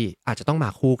ที่อาจจะต้องมา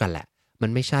คู่กันแหละมั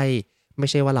นไม่ใ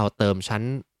ช่ว่าเราเติม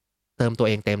ตัว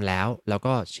เองเต็มแล้ว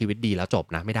ก็ชีวิตดีแล้วจบ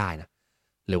นะไม่ได้นะ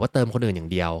หรือว่าเติมคนอื่นอย่า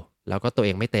งเดียวแล้วก็ตัวเอ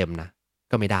งไม่เต็มนะ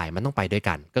ก็ไม่ได้มันต้องไปด้วย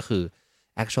กันก็คือ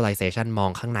actualization มอ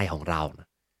งข้างในของเรานะ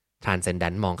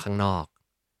transcendence มองข้างนอก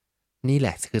นี่แหล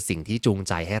ะคือสิ่งที่จูงใ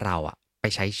จให้เราอะไป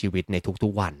ใช้ชีวิตในทุ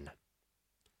กๆวัน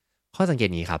ข้อสังเกต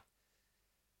นี้ครับ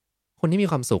คนที่มี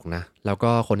ความสุขนะแล้ว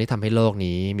ก็คนที่ทำให้โลก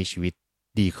นี้มีชีวิต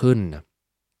ดีขึ้นนะ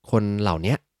คนเหล่า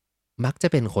นี้มักจะ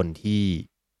เป็นคนที่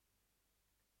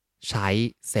ใช้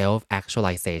self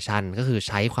actualization ก็คือใ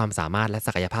ช้ความสามารถและ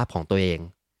ศักยภาพของตัวเอง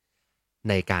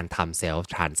ในการทำ self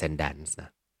transcendence นะ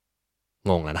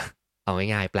งงแล้วนะเอา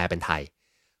ง่ายๆแปลเป็นไทย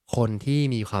คนที่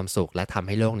มีความสุขและทำใ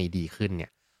ห้โลกนี้ดีขึ้นเนี่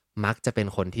ยมักจะเป็น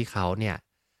คนที่เขาเนี่ย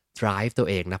drive ตัว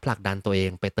เองนะผลักดันตัวเอ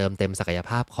งไปเติมเต็มศักย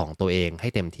ภาพของตัวเองให้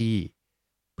เต็มที่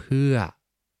เพื่อ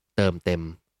เติมเต็ม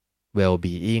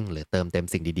well-being หรือเติมเต็ม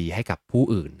สิ่งดีๆให้กับผู้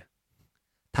อื่น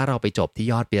ถ้าเราไปจบที่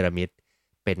ยอดพีระมิด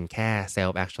เป็นแค่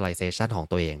self actualization ของ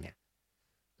ตัวเองเนี่ย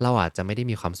เราอาจจะไม่ได้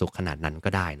มีความสุขขนาดนั้นก็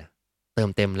ได้นะเติม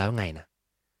เต็มแล้วไงนะ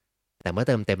แต่เมื่อเ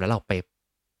ติมเต็มแล้วเราไป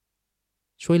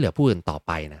ช่วยเหลือผู้อื่นต่อไ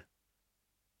ปนะ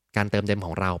การเติมเต็มข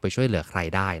องเราไปช่วยเหลือใคร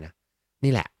ได้นะ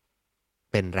นี่แหละ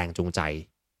เป็นแรงจูงใจ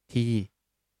ที่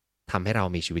ทำให้เรา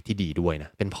มีชีวิตที่ดีด้วยนะ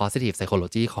เป็น positive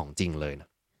psychology ของจริงเลยนะ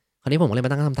คราวนี้ผมก็เลยม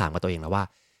าตั้งคำถามกับตัวเองแล้วว่า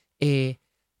เอ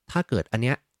ถ้าเกิดอันเ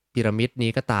นี้ยพีระมิดนี้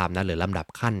ก็ตามนะหรือลำดับ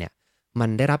ขั้นเนี่ยมัน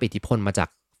ได้รับอิทธิพลมาจาก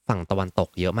ฝั่งตะวันตก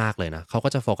เยอะมากเลยนะเขาก็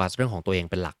จะโฟกัสเรื่องของตัวเอง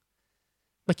เป็นหลัก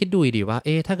มาคิดดูดีว่า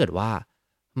ถ้าเกิดว่า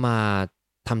มา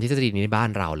ทำทฤษฎีนี้ในบ้าน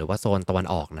เราหรือว่าโซนตะวัน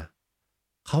ออกนะ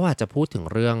เขาอาจจะพูดถึง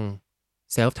เรื่อง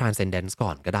self transcendence ก่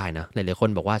อนก็ได้นะหลายๆคน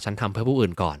บอกว่าฉันทำเพื่อผู้อื่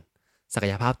นก่อนศัก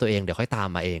ยภาพตัวเองเดี๋ยวค่อยตาม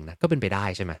มาเองนะก็เป็นไปได้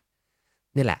ใช่ไหม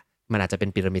นี่แหละมันอาจจะเป็น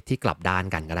พีระมิดที่กลับด้าน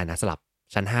กันก็ได้นะสลับ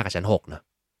ชั้น5กับชั้น6เนะ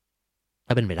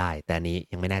ก็เป็นไปได้แต่อันนี้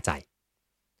ยังไม่แน่ใจ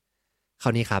ครา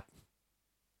วนี้ครับ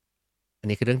อัน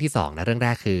นี้คือเรื่องที่2นะเรื่องแร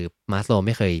กคือมาสโลว์ไ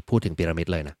ม่เคยพูดถึงพีระมิด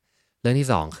เลยนะเรื่องที่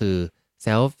2คือ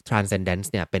self transcendence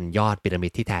เนี่ยเป็นยอดพีระมิ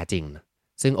ดที่แท้จริงนะ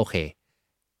ซึ่งโอเค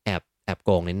แอบโก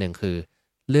งนิดนึงคือ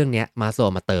เรื่องนี้มาสโล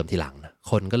ว์มาเติมทีหลังนะ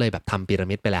คนก็เลยแบบทำพีระ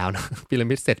มิดไปแล้วนะ พีระ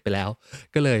มิดเสร็จไปแล้ว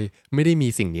ก็เลยไม่ได้มี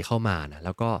สิ่งนี้เข้ามานะแ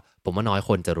ล้วก็ผมว่าน้อยค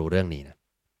นจะรู้เรื่องนี้นะ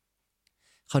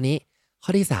คราวนี้ข้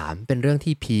อที่3เป็นเรื่อง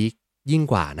ที่พีคยิ่ง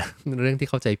กว่านะ เรื่องที่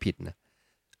เข้าใจผิดนะ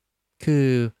คือ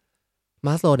ม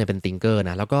าสโลว์เนี่ยเป็นติงเกอร์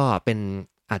นะแล้วก็เป็น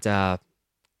อาจ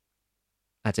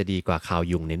จะดีกว่าคาร์ล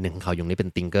ยุงนิดนึงคาร์ลยุงนี่เป็น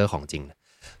ติงเกอร์ของจริง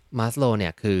มาสโลว์เนี่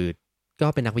ยคือก็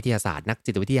เป็นนักวิทยาศาสตร์นัก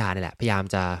จิตวิทยาเนี่ยแหละพยายาม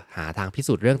จะหาทางพิ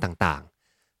สูจน์เรื่องต่าง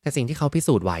ๆแต่สิ่งที่เขาพิ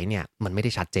สูจน์ไว้เนี่ยมันไม่ไ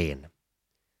ด้ชัดเจน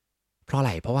เพราะอะไ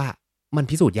รเพราะว่ามัน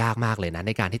พิสูจน์ยากมากเลยนะใ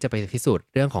นการที่จะไปพิสูจน์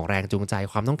เรื่องของแรงจูงใจ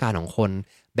ความต้องการของคน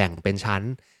แบ่งเป็นชั้น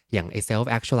อย่างไอ้ self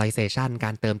actualization กา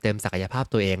รเติมเต็มศักยภาพ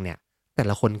ตัวเองเนี่ยแต่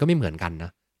ละคนก็ไม่เหมือนกันน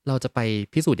ะเราจะไป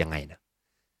พิสูจน์ยังไงนะ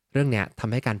เรื่องเนี้ยท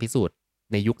ำให้การพิสูจน์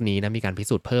ในยุคนี้นะมีการพิ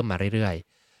สูจน์เพิ่มมาเรื่อย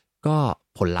ๆก็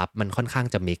ผลลัพธ์มันค่อนข้าง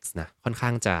จะมิกซ์นะค่อนข้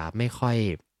างจะไม่ค่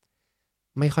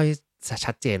อย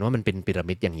ชัดเจนว่ามันเป็นพีระ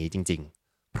มิดอย่างนี้จริง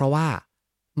ๆเพราะว่า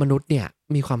มนุษย์เนี่ย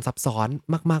มีความซับซ้อน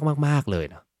มากๆๆเลย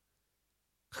นะ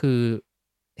คือ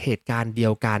เหตุการณ์เดี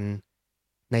ยวกัน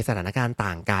ในสถานการณ์ต่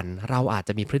างกันเราอาจจ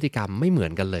ะมีพฤติกรรมไม่เหมือ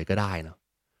นกันเลยก็ได้เนาะ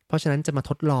เพราะฉะนั้นจะมา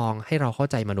ทดลองให้เราเข้า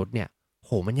ใจมนุษย์เนี่ยโ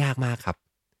หมันยากมากครับ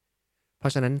เพรา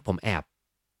ะฉะนั้นผมแอบ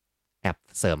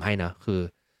เสริมให้นะคือ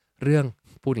เรื่อง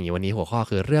พูดอย่างนี้วันนี้หัวข้อ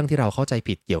คือเรื่องที่เราเข้าใจ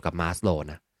ผิดเกี่ยวกับมาสโลว์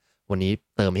นะวันนี้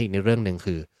เติมให้อีกในเรื่องหนึ่ง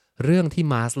คือเรื่องที่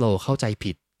มาสโลว์เข้าใจ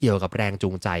ผิดเกี่ยวกับแรงจู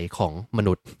งใจของม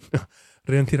นุษย์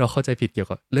เรื่องที่เราเข้าใจผิดเกี่ยว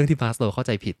กับเรื่องที่มาสโลว์เข้าใ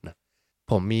จผิดนะ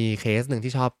ผมมีเคสหนึ่ง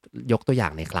ที่ชอบยกตัวอย่า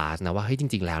งในคลาสนะว่าเฮ้ยจ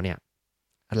ริงๆแล้วเนี่ย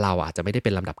เราอาจจะไม่ได้เ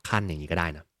ป็นลำดับขั้นอย่างนี้ก็ได้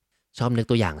นะชอบนึก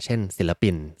ตัวอย่างเช่นศิลปิ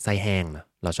นไส้แห้งนะ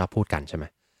เราชอบพูดกันใช่ไหม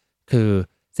คือ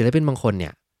ศิลปินบางคนเนี่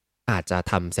ยอาจจะ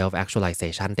ทำ self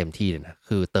actualization เต็มที่เลยนะ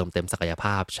คือเติมเต็มศักยภ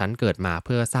าพฉันเกิดมาเ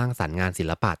พื่อสร้างสรรค์งานศิ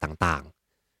ลปะต่าง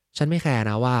ๆฉันไม่แคร์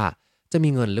นะว่าจะมี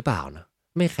เงินหรือเปล่านะ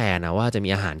ไม่แคร์นะว่าจะมี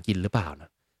อาหารกินหรือเปล่านะ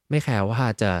ไม่แคร์ว่า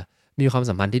จะมีความ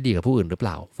สัมพันธ์ที่ดีกับผู้อื่นหรือเป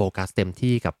ล่าโฟกัสเต็ม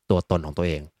ที่กับตัวตนของตัว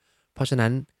เองเพราะฉะนั้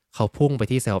นเขาพุ่งไป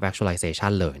ที่ self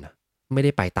actualization เลยนะไม่ไ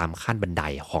ด้ไปตามขั้นบันได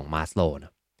ของมาสโลว์น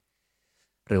ะ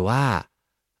หรือว่า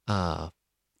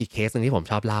อีกเคสหนึ่งที่ผม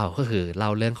ชอบเล่าก็คือเล่า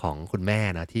เรื่องของคุณแม่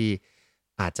นะที่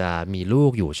อาจจะมีลู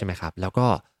กอยู่ใช่ไหมครับแล้วก็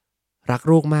รัก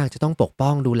ลูกมากจะต้องปกป้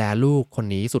องดูแลลูกคน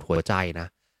นี้สุดหัวใจนะ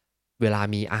เวลา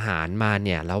มีอาหารมาเ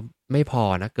นี่ยแล้วไม่พอ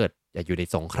นะเกิดอยู่ใน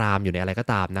สงครามอยู่ในอะไรก็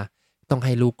ตามนะต้องใ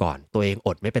ห้ลูกก่อนตัวเองอ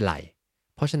ดไม่เป็นไร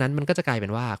เพราะฉะนั้นมันก็จะกลายเป็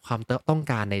นว่าความต้อง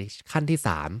การในขั้นที่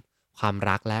3ความ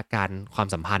รักและการความ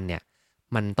สัมพันธ์เนี่ย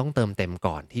มันต้องเติมเต็ม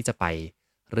ก่อนที่จะไป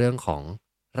เรื่องของ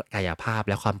กายภาพ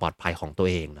และความปลอดภัยของตัว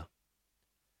เองเนาะ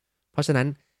เพราะฉะนั้น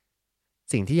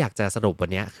สิ่งที่อยากจะสรุปวัน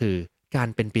นี้คือการ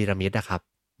เป็นพีระมิดนะครับ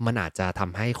มันอาจจะท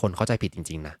ำให้คนเข้าใจผิดจ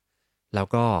ริงๆนะแล้ว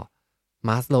ก็ม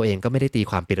าสโลว์เองก็ไม่ได้ตี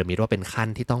ความพีระมิดว่าเป็นขั้น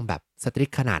ที่ต้องแบบสตริ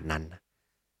กขนาดนั้น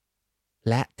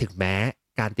และถึงแม้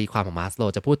การตีความของมาสโล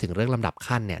ว์จะพูดถึงเรื่องลำดับ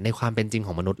ขั้นเนี่ยในความเป็นจริงข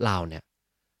องมนุษย์เราเนี่ย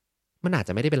มันอาจจ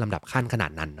ะไม่ได้เป็นลำดับขั้นขนา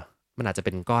ดนั้นเนาะมันอาจจะเ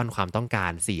ป็นก้อนความต้องกา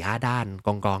ร 4-5 ด้านก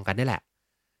องกันนี่แหละ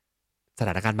สถ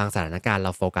านการณ์บางสถานการณ์เร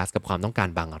าโฟกัสกับความต้องการ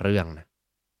บางเรื่องนะ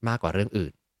มากกว่าเรื่องอื่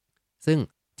นซึ่ง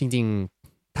จริง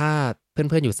ๆถ้าเ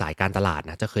พื่อนๆอยู่สายการตลาด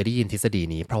นะจะเคยได้ยินทฤษฎี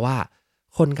นี้เพราะว่า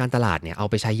คนการตลาดเนี่ยเอา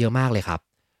ไปใช้เยอะมากเลยครับ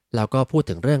แล้วก็พูด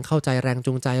ถึงเรื่องเข้าใจแรง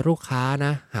จูงใจลูกค้าน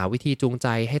ะหาวิธีจูงใจ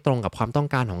ให้ตรงกับความต้อง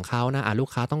การของเขานะลูก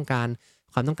ค้าต้องการ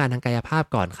ความต้องการทางกายภาพ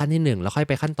ก่อนขั้นที่1แล้วค่อย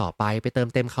ไปขั้นต่อไปเติม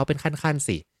เต็มเขาเป็นขั้น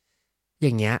สิอ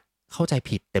ย่างเงี้ยเข้าใจ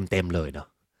ผิดเต็มๆเลยเนาะ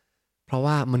เพราะ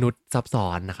ว่ามนุษย์ซับซ้อ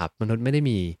นนะครับมนุษย์ไม่ได้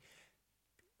มี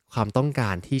ความต้องกา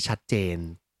รที่ชัดเจน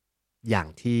อย่าง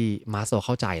ที่มาสโลว์เ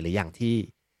ข้าใจหรืออย่างที่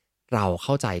เราเ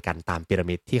ข้าใจกันตามพีระ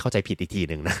มิดที่เข้าใจผิดอีกที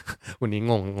หนึ่งนะ วันนี้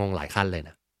งงหลายขั้นเลยน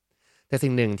ะแต่สิ่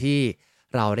งหนึ่งที่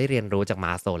เราได้เรียนรู้จากม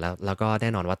าสโลว์แล้วก็แน่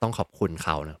นอนว่าต้องขอบคุณเข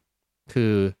านะคื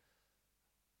อ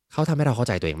เขาทำให้เราเข้า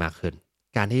ใจตัวเองมากขึ้น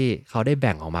การที่เขาได้แ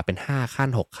บ่งออกมาเป็น5ขั้น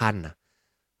6ขั้นนะ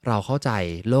เราเข้าใจ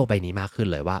โลกใบนี้มากขึ้น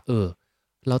เลยว่า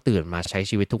เราตื่นมาใช้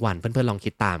ชีวิตทุกวันเพื่อนๆลองคิ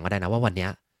ดตามก็ได้นะว่าวันนี้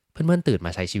เพื่อนๆตื่นม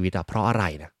าใช้ชีวิตเพราะอะไร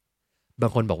นะ บา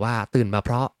งคนบอกว่าตื่นมาเพ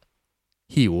ราะ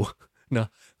หิวเนาะ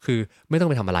คือไม่ต้อง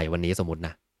ไปทำอะไรวันนี้สมมติน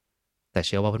ะแต่เ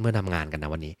ชื่อว่าเพื่อนๆทำงานกันนะ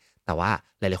วันนี้แต่ว่า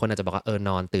หลายๆคนอาจจะบอกว่า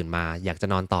นอนตื่นมาอยากจะ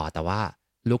นอนต่อแต่ว่า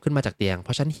ลุกขึ้นมาจากเตียงเพร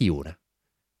าะฉันหิวนะ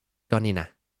ก็นี่นะ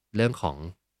เรื่องของ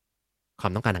ควา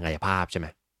มต้องการทางกายภาพใช่ไหม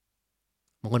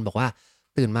บางคนบอกว่า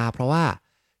ตื่นมาเพราะว่า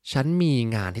ฉันมี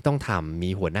งานที่ต้องทำมี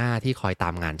หัวหน้าที่คอยตา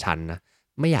มงานฉันนะ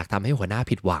ไม่อยากทำให้หัวหน้า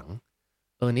ผิดหวัง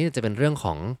นี่จะเป็นเรื่องข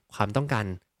องความต้องการ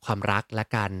ความรักและ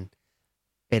การ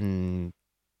เป็น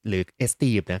หรือเอส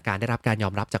ตีมนะการได้รับการยอ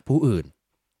มรับจากผู้อื่น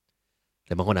ห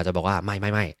รือบางคนอาจจะบอกว่าไ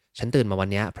ม่ฉันตื่นมาวัน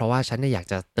นี้เพราะว่าฉันเนี่ยอยาก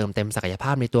จะเติมเต็มศักยภ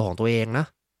าพในตัวของตัวเองนะ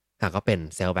ก็เป็น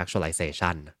self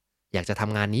actualization อยากจะท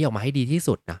ำงานนี้ออกมาให้ดีที่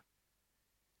สุดนะ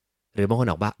หรือบางคน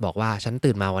บอกว่าฉัน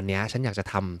ตื่นมาวันนี้ฉันอยากจะ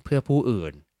ทำเพื่อผู้อื่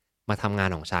นมาทำงาน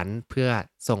ของฉันเพื่อ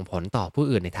ส่งผลต่อผู้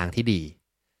อื่นในทางที่ดี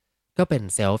ก็เป็น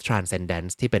self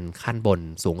transcendence ที่เป็นขั้นบน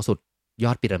สูงสุดย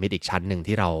อดพีระมิดอีกชั้นหนึ่ง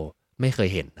ที่เราไม่เคย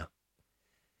เห็นนะ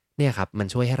เนี่ยครับมัน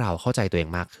ช่วยให้เราเข้าใจตัวเอง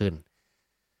มากขึ้น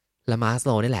และมาสโ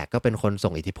ลว์นี่แหละก็เป็นคน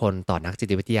ส่งอิทธิพลต่อนักจิ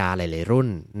ตวิทยาหลายๆรุ่น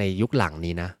ในยุคหลัง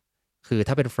นี้นะคือ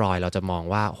ถ้าเป็นฟรอยด์เราจะมอง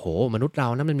ว่าโหมนุษย์เรา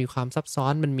นะมันมีความซับซ้อ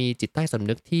นมันมีจิตใต้สำ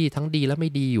นึกที่ทั้งดีและไม่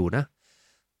ดีอยู่นะ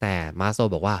แต่มาสโล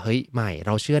ว์บอกว่าเฮ้ยไม่เ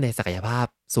ราเชื่อในศักยภาพ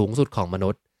สูงสุดของมนุ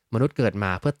ษย์เกิดม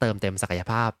าเพื่อเติมเต็มศักย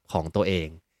ภาพของตัวเอง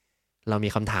เรามี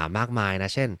คำถามมากมายนะ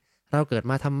เช่นเราเกิด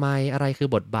มาทำไมอะไรคือ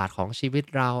บทบาทของชีวิต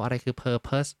เราอะไรคือ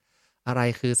purpose อะไร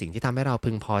คือสิ่งที่ทำให้เราพึ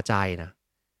งพอใจนะ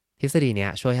ทฤษฎีเนี้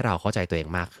ยช่วยให้เราเข้าใจตัวเอง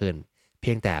มากขึ้นเ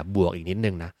พียงแต่บวกอีกนิดนึ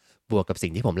งนะบวกกับสิ่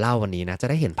งที่ผมเล่าวันนี้นะจะ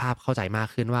ได้เห็นภาพเข้าใจมาก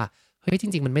ขึ้นว่าเฮ้ยจ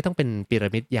ริงๆมันไม่ต้องเป็นพีระ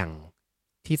มิดอย่าง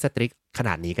ที่สตริกขน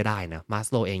าดนี้ก็ได้นะมาส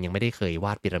โลว์เองยังไม่ได้เคยว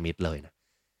าดพีระมิดเลยนะ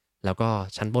แล้วก็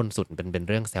ชั้นบนสุดเป็น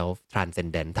เรื่อง self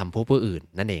transcendent ทำผู้อื่น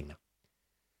นั่นเองนะ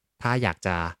ถ้าอยากจ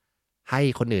ะให้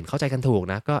คนอื่นเข้าใจกันถูก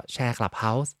นะก็แชร์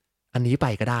Clubhouse อันนี้ไป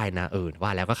ก็ได้นะว่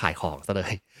าแล้วก็ขายของซะเล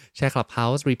ยแชร์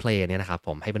Clubhouse Replay เนี่ยนะครับผ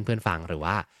มให้เพื่อนๆฟังหรือ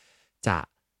ว่าจะ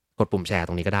กดปุ่มแชร์ต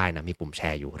รงนี้ก็ได้นะมีปุ่มแช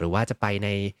ร์อยู่หรือว่าจะไปใน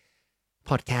พ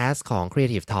อดแคสต์ของ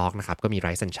Creative Talk นะครับก็มี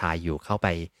Rise and Shine อยู่เข้าไป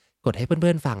กดให้เ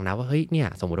พื่อนๆฟังนะว่าเฮ้ยเนี่ย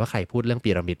สมมุติว่าใครพูดเรื่อง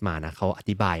พีระมิดมานะเขาอ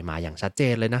ธิบายมาอย่างชัดเจ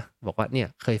นเลยนะบอกว่าเนี่ย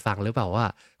เคยฟังหรือเปล่าว่า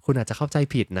คุณอาจจะเข้าใจ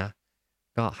ผิดนะ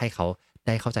ก็ให้เขาไ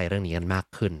ด้เข้าใจเรื่องนี้กันมาก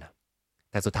ขึ้นนะ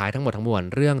แต่สุดท้ายทั้งหมดทั้งมวล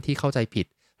เรื่องที่เข้าใจผิด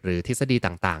หรือทฤษฎี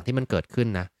ต่างๆที่มันเกิดขึ้น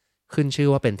นะขึ้นชื่อ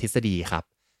ว่าเป็นทฤษฎีครับ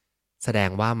แสดง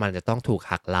ว่ามันจะต้องถูก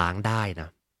หักล้างได้นะ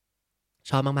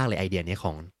ชอบมากๆเลยไอเดียนี้ข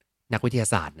องนักวิทยา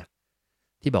ศาสตร์นะ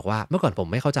ที่บอกว่าเมื่อก่อนผม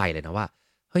ไม่เข้าใจเลยนะว่า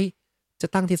เฮ้ยจะ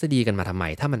ตั้งทฤษฎีกันมาทำไม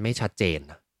ถ้ามันไม่ชัดเจน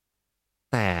นะ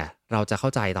แต่เราจะเข้า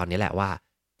ใจตอนนี้แหละว่า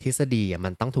ทฤษฎีมั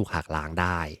นต้องถูกหักล้างไ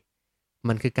ด้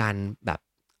มันคือการแบบ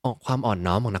ออกความอ่อน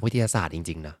น้อมของนักวิทยาศาสตร์จ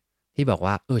ริงๆนะที่บอก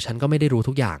ว่าฉันก็ไม่ได้รู้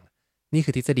ทุกอย่างนี่คื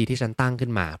อทฤษฎีที่ฉันตั้งขึ้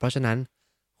นมาเพราะฉะนั้น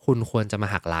คุณควรจะมา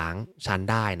หักล้างฉัน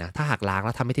ได้นะถ้าหักล้างแ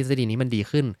ล้วทำให้ทฤษฎีนี้มันดี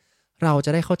ขึ้นเราจะ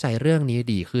ได้เข้าใจเรื่องนี้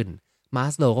ดีขึ้นมา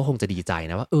สโลว์ก็คงจะดีใจ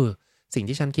นะว่าสิ่ง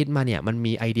ที่ฉันคิดมาเนี่ยมัน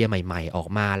มีไอเดียใหม่ๆออก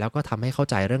มาแล้วก็ทำให้เข้า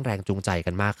ใจเรื่องแรงจูงใจ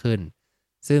กันมากขึ้น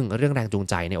ซึ่งเรื่องแรงจูง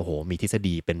ใจเนี่ยโอ้โหมีทฤษ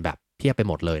ฎีเป็นแบบเพียบไป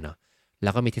หมดเลยเนาะแล้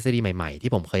วก็มีทฤษฎีใหม่ๆ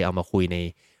ที่ผมเคยเอามาคุยใน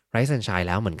Rise and Shine แ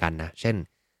ล้วเหมือนกันนะเช่น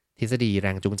ทฤษฎีแร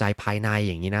งจูงใจภายใน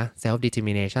อย่างนี้นะ self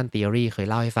determination theory เคย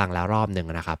เล่าให้ฟังแล้วรอบหนึ่ง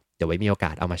นะครับเดี๋ยวไว้มีโอก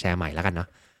าสเอามาแชร์ใหม่แล้วกันเนาะ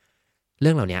เ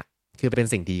รื่องเหล่านี้คือเป็น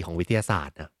สิ่งดีของวิทยาศาสต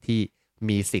ร์นะที่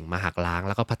มีสิ่งมาหักล้างแ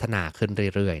ล้วก็พัฒนาขึ้น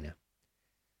เรื่อยๆนะ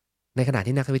ในขณะ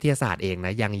ที่นักวิทยาศาสตร์เองน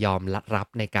ะยังยอมรับ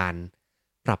ในการ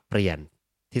ปรับเปลี่ยน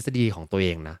ทฤษฎีของตัวเอ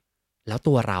งนะแล้ว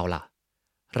ตัวเราล่ะ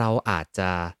เราอาจจะ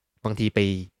บางทีไป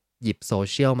หยิบโซ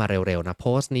เชียลมาเร็วๆนะโพ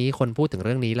สต์นี้คนพูดถึงเ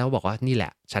รื่องนี้แล้วบอกว่านี่แหล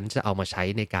ะฉันจะเอามาใช้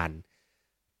ในการ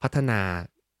พัฒนา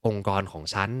องค์กรของ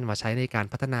ฉันมาใช้ในการ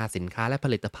พัฒนาสินค้าและผ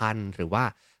ลิตภัณฑ์หรือว่า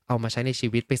เอามาใช้ในชี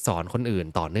วิตไปสอนคนอื่น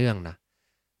ต่อเนื่องนะ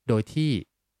โดยที่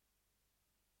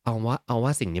เอาว่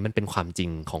าสิ่งนี้มันเป็นความจริง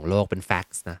ของโลกเป็น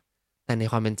facts นะแต่ใน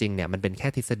ความเป็นจริงเนี่ยมันเป็นแค่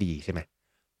ทฤษฎีใช่ไหม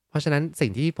เพราะฉะนั้นสิ่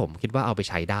งที่ผมคิดว่าเอาไป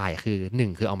ใช้ได้คือ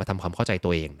1คือเอามาทำความเข้าใจตั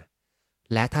วเองนะ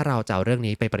และถ้าเราจะเอาเรื่อง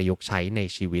นี้ไปประยุกต์ใช้ใน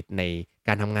ชีวิตในก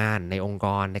ารทำงานในองค์ก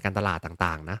รในการตลาด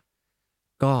ต่างๆนะ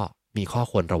ก็มีข้อ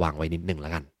ควรระวังไว้นิดหนึ่งแล้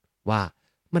วกันว่า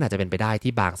มันอาจจะเป็นไปได้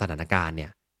ที่บางสถานการณ์เนี่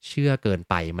ยเชื่อเกิน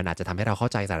ไปมันอาจจะทำให้เราเข้า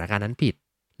ใจสถานการณ์นั้นผิด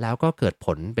แล้วก็เกิดผ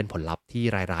ลเป็นผลลัพธ์ที่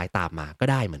ร้ายๆตามมาก็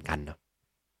ได้เหมือนกันนะ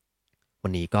วั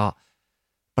นนี้ก็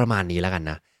ประมาณนี้แล้วกัน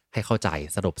นะให้เข้าใจ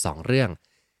สรุป2เรื่อง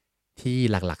ที่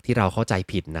หลักๆที่เราเข้าใจ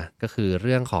ผิดนะก็คือเ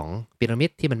รื่องของพีระมิด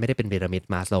ที่มันไม่ได้เป็นพีระมิด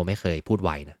มาสโลว์ไม่เคยพูดไ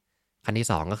ว้นะขั้นที่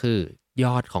2ก็คือย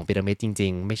อดของพีระมิดจริ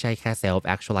งๆไม่ใช่แค่ self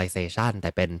actualization แต่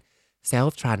เป็น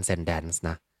self transcendence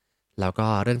นะแล้วก็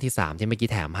เรื่องที่3ที่เมื่อกี้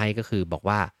แถมให้ก็คือบอก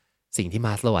ว่าสิ่งที่ม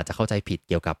าสโลว์อาจจะเข้าใจผิด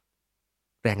เกี่ยวกับ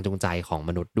แรงจูงใจของ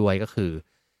มนุษย์ด้วยก็คือ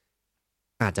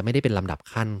อาจจะไม่ได้เป็นลำดับ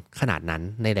ขั้นขนาดนั้น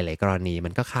ในหลายๆกรณีมั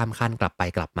นก็ข้ามขั้นกลับไป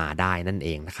กลับมาได้นั่นเอ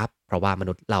งนะครับเพราะว่าม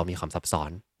นุษย์เรามีความซับซ้อ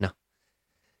นเนาะ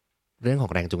เรื่องขอ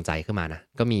งแรงจูงใจขึ้นมานะ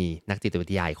ก็มีนักจิตวิ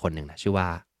ทยาอีกคนหนึ่งนะชื่อว่า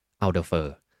อัลเดอร์เฟอ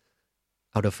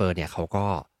ร์เนี่ยเขาก็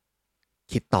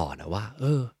คิดต่อนะว่า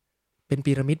เป็น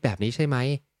พีระมิดแบบนี้ใช่ไหม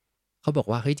เขาบอก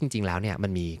ว่าเฮ้ยจริงๆแล้วเนี่ยมั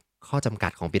นมีข้อจำกั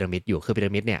ดของพีระมิดอยู่คือพีร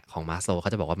ะมิดเนี่ยของมาสโลว์เขา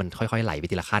จะบอกว่ามันค่อยๆไหลไป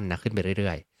ทีละขั้นนะขึ้นไปเ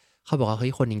รื่อยๆเขาบอกว่าเฮ้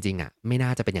ยคนจริงๆอ่ะไม่น่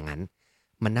าจะเป็นอย่างนั้น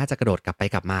มันน่าจะกระโดดกลับไป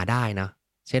กลับมาได้นะ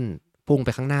เช่นพุ่งไป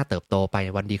ข้างหน้าเติบโตไป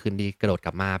วันดีคืนดีกระโดดก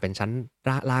ลับมาเป็นชั้น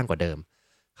ล่างกว่าเดิม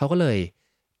เขาก็เลย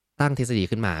ตั้งทฤษฎี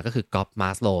ขึ้นมาก็คือก๊อปมา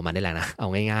สโลว์มาได้แหละนะเอา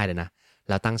ง่ายๆเลยนะ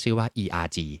แล้วตั้งชื่อว่า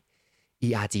ERG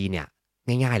เนี่ย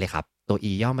ง่ายๆเลยครับตัว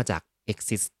E ย่อมาจาก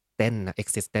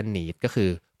existent need ก็คือ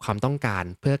ความต้องการ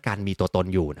เพื่อการมีตัวตน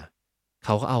อยู่นะเข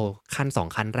าก็เอาขั้น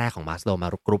2ขั้นแรกของมาสโลว์มา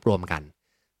กรุ๊ปรวมกัน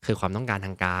คือความต้องการท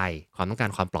างกายความต้องการ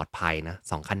ความปลอดภัยนะ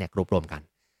2ขั้นเนี่ยกรุ๊ปรวมกัน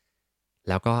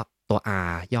แล้วก็ตัว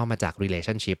R ย่อมาจาก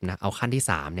relationship นะเอาขั้นที่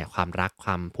3เนี่ยความรักคว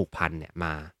ามผูกพันเนี่ยม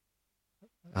า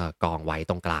กองไว้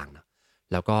ตรงกลางนะ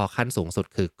แล้วก็ขั้นสูงสุด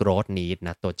คือ growth need น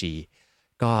ะตัว G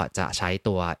ก็จะใช้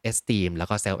ตัว esteem แล้ว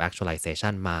ก็ self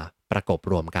actualization มาประกบ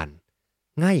รวมกัน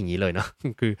ง่ายอย่างนี้เลยเนาะ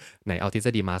คือไหนเอาทฤษ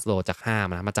ฎีมาสโลว์จาก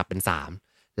5มาจับเป็น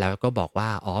3แล้วก็บอกว่า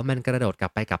มันกระโดดกลั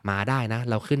บไปกลับมาได้นะ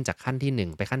เราขึ้นจากขั้นที่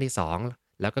1ไปขั้นที่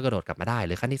2แล้วก็กระโดดกลับมาได้ห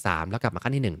รือขั้นที่3แล้วกลับมาขั้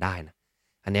นที่1ได้นะ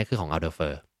อันนี้คือของอัลเดอร์เฟอ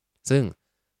ร์ซึ่ง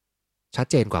ชัด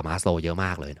เจนกว่ามาสโลว์เยอะม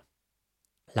ากเลยนะ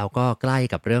แล้วก็ใกล้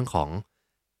กับเรื่องของ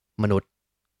มนุษย์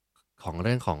ของเ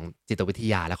รื่องของจิตวิท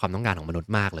ยาและความต้องการของมนุษ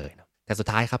ย์มากเลยนะแต่สุด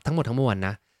ท้ายครับทั้งหมดทั้งมวลน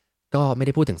ะก็ไม่ไ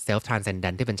ด้พูดถึง self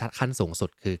transcendent ที่เป็นขั้นสูงสุด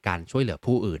คือการช่วยเหลือ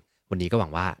ผู้อื่นวันนี้ก็หวั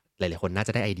งว่าหลายๆคนน่าจ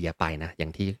ะได้ไอเดียไปนะอย่า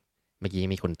งที่เมื่อกี้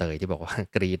มีคนเตยที่บอกว่า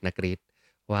กรีด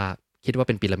ว่าคิดว่าเ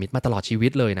ป็นพีระมิดมาตลอดชีวิ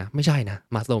ตเลยนะไม่ใช่นะ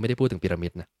มาสโลว์ไม่ได้พูดถึงพีระมิ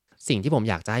ดนะสิ่งที่ผม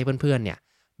อยากจะให้เพื่อนๆเนี่ย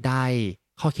ได้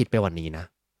ข้อคิดไปวันนี้นะ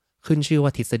ขึ้นชื่อว่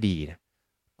าทฤษฎีนะ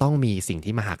ต้องมีสิ่ง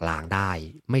ที่มาหักล้างได้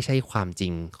ไม่ใช่ความจริ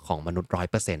งของมนุษย์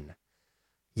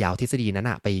 100% อย่าเอาทฤษฎีนั้น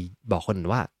อะไปบอกคนอื่น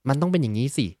ว่ามันต้องเป็นอย่างนี้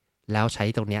สิแล้วใช้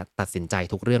ตรงเนี้ยตัดสินใจ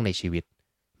ทุกเรื่องในชีวิต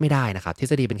ไม่ได้นะครับทฤ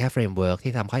ษฎีเป็นแค่เฟรมเวิร์ก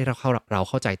ที่ทำให้เรา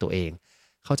เข้าใจตัวเอง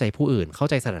เข้าใจผู้อื่นเข้า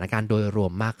ใจสถานการณ์โดยรว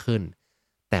มมากขึ้น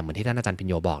แต่เหมือนที่ท่านอาจารย์พิญ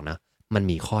โยบอกนะมัน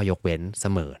มีข้อยกเว้นเส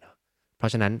มอนะเพรา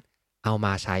ะฉะนั้นเอาม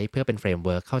าใช้เพื่อเป็นเฟรมเ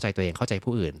วิร์กเข้าใจตัวเองเข้าใจ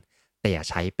ผู้อื่นแต่อย่า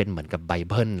ใช้เป็นเหมือนกับไบ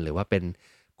เบิลหรือว่าเป็น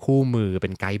คู่มือเป็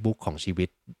นไกด์บุ๊กของชีวิต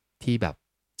ที่แบบ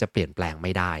จะเปลี่ยนแปลงไ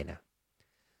ม่ได้นะ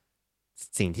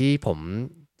สิ่งที่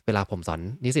เวลาผมสอน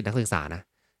นิสิตนักศึกษานะ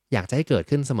อยากจะให้เกิด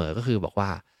ขึ้นเสมอก็คือบอกว่า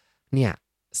เนี่ย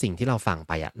สิ่งที่เราฟังไ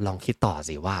ปลองคิดต่อ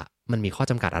สิว่ามันมีข้อ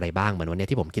จำกัดอะไรบ้างเหมือนวันนี้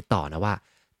ที่ผมคิดต่อนะว่า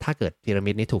ถ้าเกิดพีระ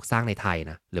มิดนี้ถูกสร้างในไทย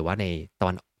นะหรือว่าใน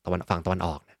ฝั่งตะวันอ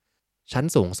อกนะชั้น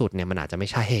สูงสุดเนี่ยมันอาจจะไม่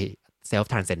ใช่ self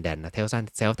transcendent นะ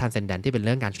self transcendent ที่เป็นเ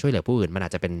รื่องการช่วยเหลือผู้อื่นมันอา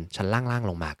จจะเป็นชั้นล่างๆ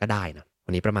ลงมาก็ได้นะ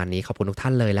วันนี้ประมาณนี้ขอบคุณทุกท่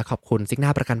านเลยและขอบคุณซิกน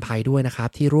าประกันภัยด้วยนะครับ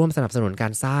ที่ร่วมสนับสนุนกา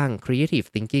รสร้าง Creative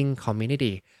Thinking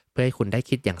Community เพื่อให้คุณได้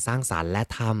คิดอย่างสร้างสรรค์และ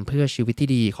ทำเพื่อชีวิตที่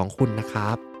ดีของคุณนะค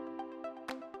รับ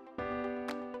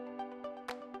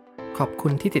ขอบคุ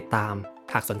ณที่ติดตาม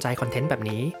หากสนใจคอนเทนต์แบบ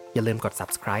นี้อย่าลืมกด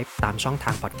subscribe ตามช่องท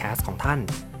าง podcast ของท่าน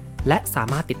และสา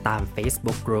มารถติดตาม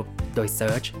Facebook Group โดย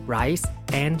search Rise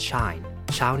and Shine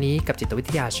เช้านี้กับจิตวิ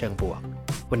ทยาเชิงบวก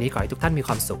วันนี้ขอให้ทุกท่านมีค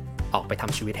วามสุขออกไปท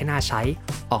ำชีวิตให้น่าใช้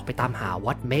ออกไปตามหา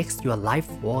what makes your life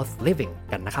worth living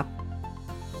กันนะครับ